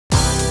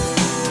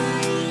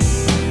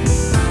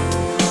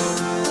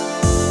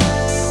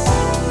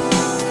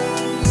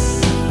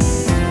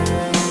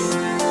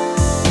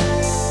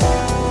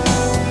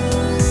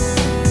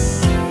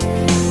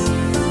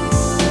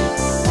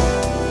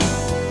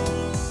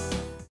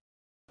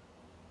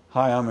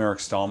Hi, I'm Eric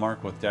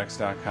Stallmark with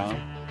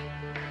Deks.com.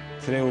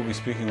 Today we'll be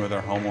speaking with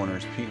our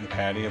homeowners Pete and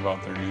Patty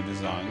about their new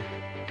design.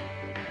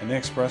 And they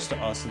expressed to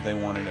us that they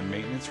wanted a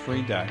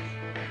maintenance-free deck,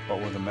 but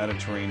with a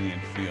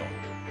Mediterranean feel.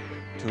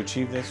 To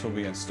achieve this, we'll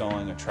be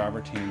installing a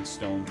travertine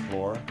stone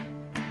floor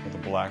with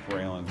a black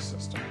railing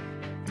system.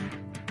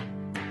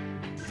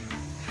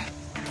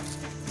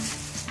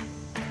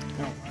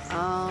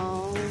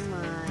 Oh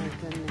my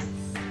goodness.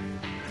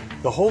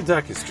 The whole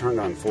deck is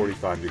turned on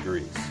 45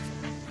 degrees.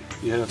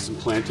 You have some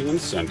planting in the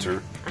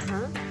center.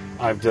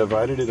 I've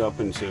divided it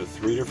up into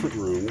 3 different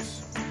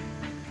rooms.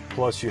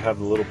 Plus you have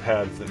the little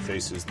pad that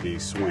faces the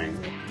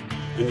swing.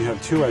 And you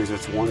have 2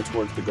 exits, one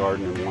towards the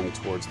garden and one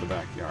towards the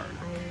backyard.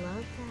 I love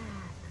that.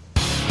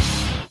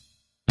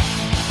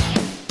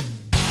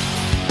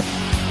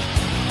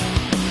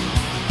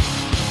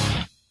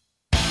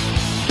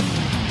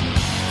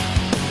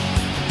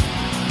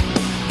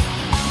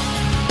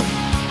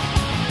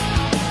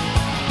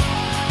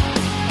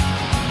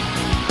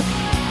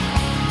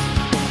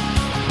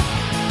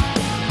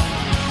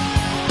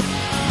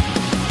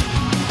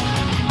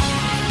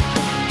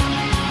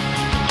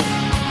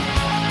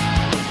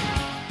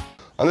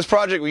 On this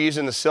project, we're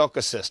using the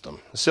StoneDeks System.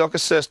 The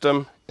StoneDeks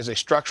System is a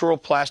structural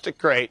plastic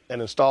grate that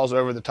installs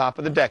over the top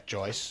of the deck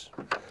joists.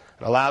 It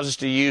allows us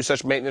to use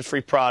such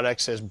maintenance-free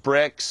products as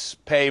bricks,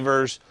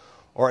 pavers,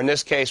 or in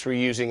this case, we're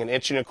using an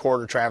 1¼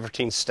 inch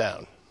travertine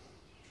stone.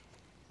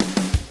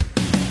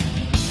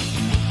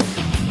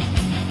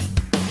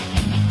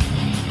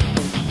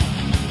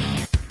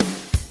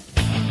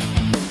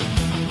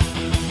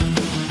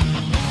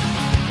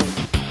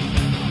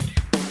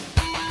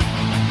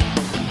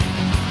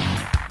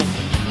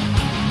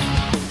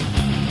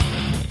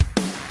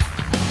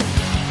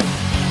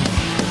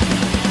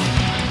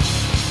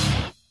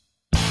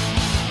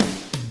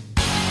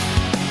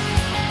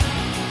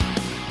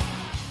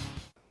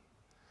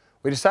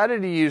 We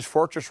decided to use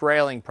Fortress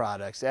Railing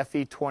Products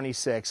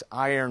FE26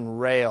 iron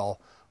rail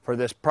for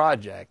this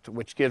project,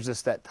 which gives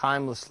us that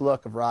timeless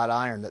look of wrought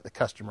iron that the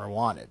customer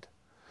wanted.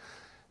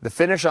 The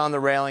finish on the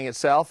railing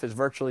itself is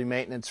virtually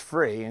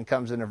maintenance-free and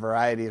comes in a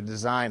variety of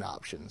design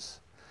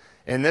options.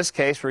 In this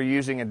case, we're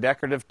using a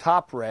decorative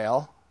top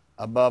rail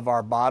above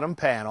our bottom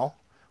panel,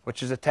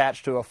 which is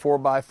attached to a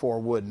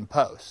 4x4 wooden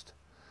post.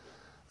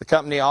 The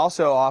company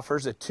also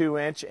offers a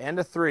 2-inch and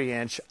a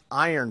 3-inch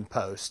iron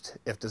post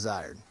if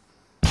desired.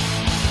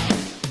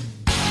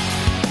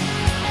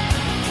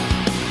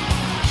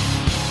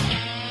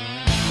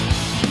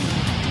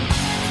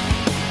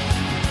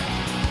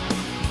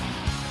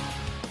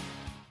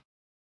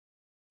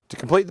 To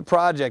complete the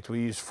project,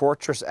 we use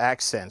Fortress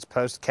Accents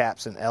post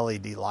caps and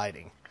LED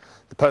lighting.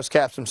 The post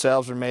caps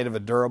themselves are made of a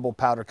durable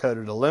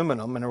powder-coated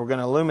aluminum, and we're going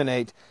to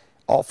illuminate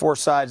all 4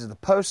 sides of the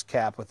post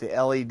cap with the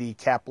LED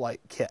cap light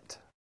kit.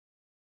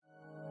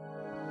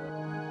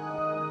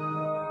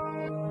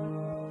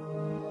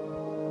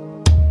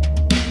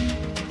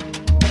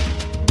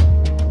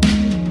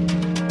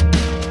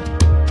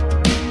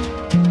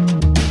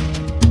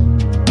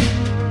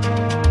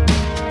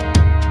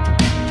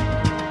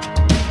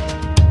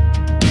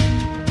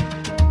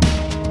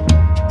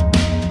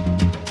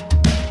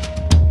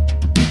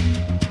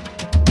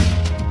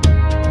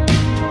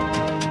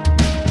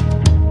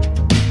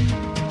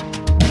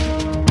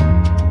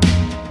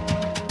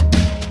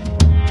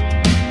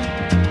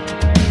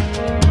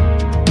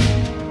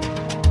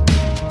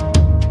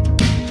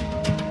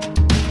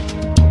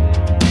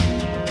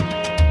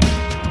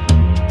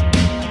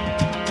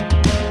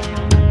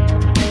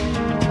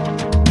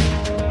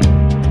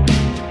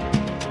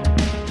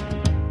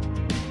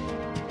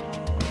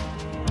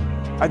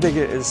 I think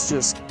it is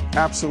just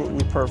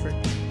absolutely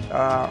perfect.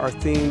 Our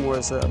theme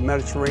was a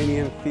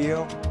Mediterranean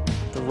feel.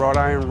 The wrought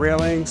iron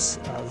railings,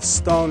 the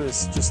stone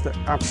is just an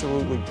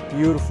absolutely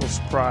beautiful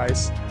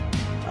surprise.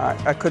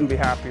 I couldn't be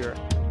happier.